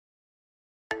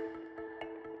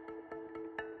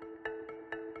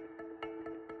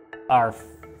Our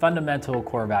fundamental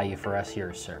core value for us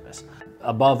here is service.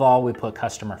 Above all, we put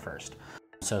customer first.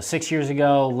 So 6 years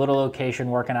ago, little location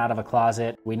working out of a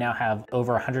closet. We now have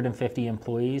over 150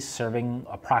 employees serving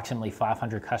approximately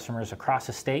 500 customers across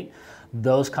the state.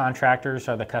 Those contractors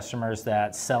are the customers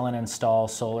that sell and install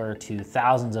solar to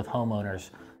thousands of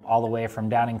homeowners, all the way from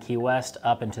down in Key West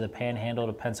up into the Panhandle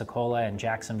to Pensacola and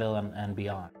Jacksonville and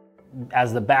beyond.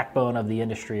 As the backbone of the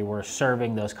industry, we're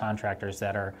serving those contractors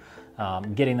that are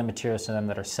getting the materials to them,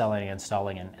 that are selling,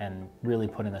 installing, and really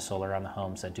putting the solar on the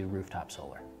homes that do rooftop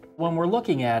solar. When we're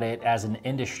looking at it as an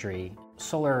industry,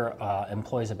 solar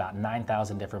employs about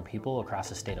 9,000 different people across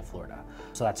the state of Florida.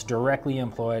 So that's directly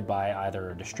employed by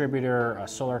either a distributor, a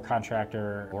solar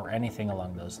contractor, or anything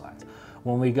along those lines.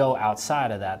 When we go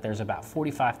outside of that, there's about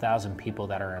 45,000 people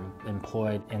that are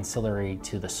employed ancillary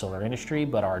to the solar industry,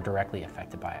 but are directly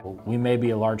affected by it. We may be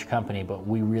a large company, but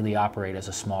we really operate as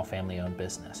a small family-owned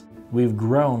business. We've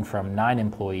grown from 9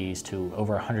 employees to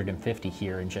over 150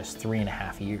 here in just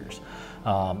 3.5 years.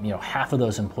 Half of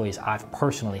those employees I've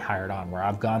personally hired on, where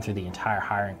I've gone through the entire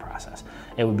hiring process.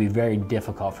 It would be very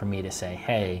difficult for me to say,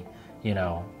 hey,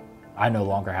 I no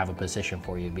longer have a position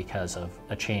for you because of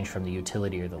a change from the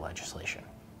utility or the legislation.